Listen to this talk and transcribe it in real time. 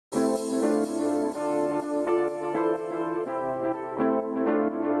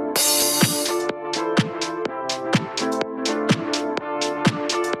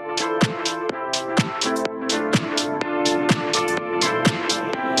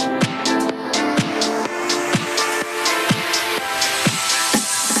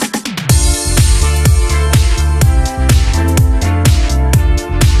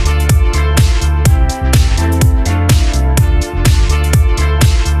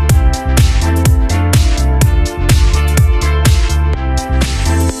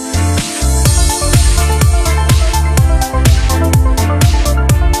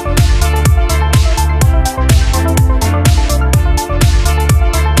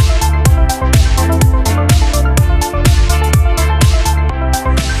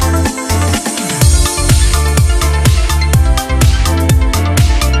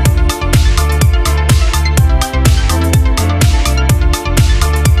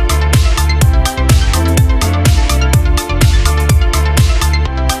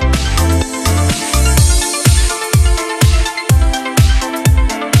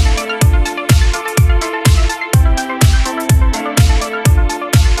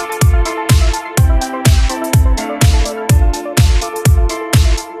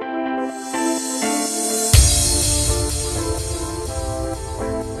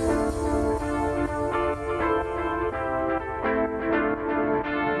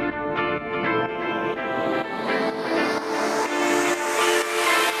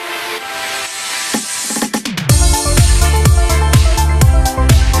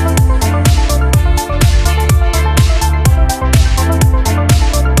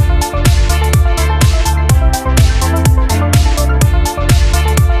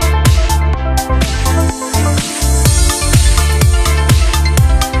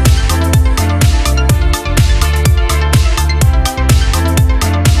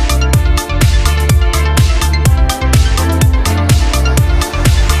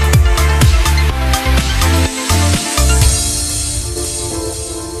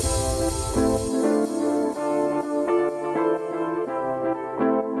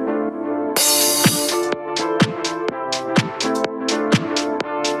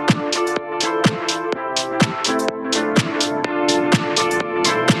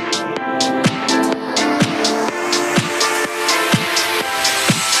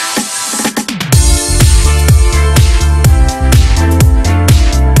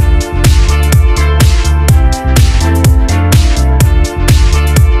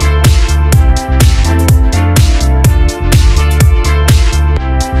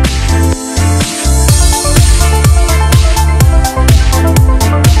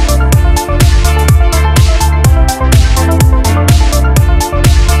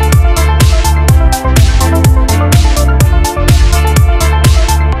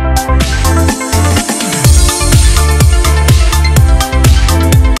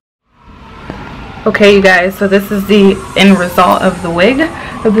Okay, you guys, so this is the end result of the wig,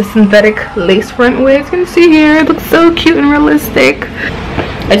 of the synthetic lace front wig. You can see here, it looks so cute and realistic.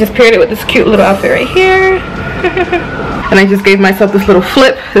 I just paired it with this cute little outfit right here. And I just gave myself this little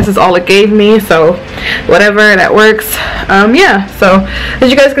flip. This is all it gave me, so whatever, that works. Yeah, so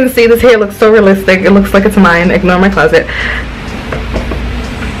as you guys can see, this hair looks so realistic. It looks like it's mine. Ignore my closet.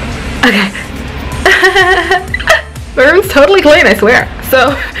 Okay. The room's totally clean, I swear.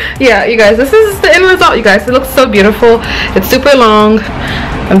 So yeah, you guys, this is the end result, you guys. It looks so beautiful. It's super long.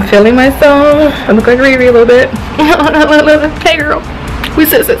 I'm feeling myself. I look like Riri a little bit. Hey girl, we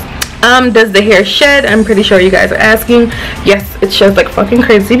sisters. Does the hair shed? I'm pretty sure you guys are asking. Yes, it sheds like fucking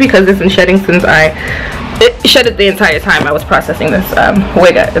crazy because it's been shedding since it shedded the entire time I was processing this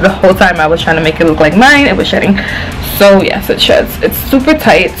wig. The whole time I was trying to make it look like mine, it was shedding. So yes, it sheds. It's super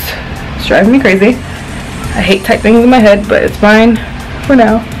tight. It's driving me crazy. I hate tight things in my head, but it's fine for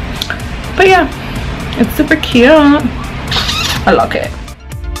now. But yeah, it's super cute. I like it.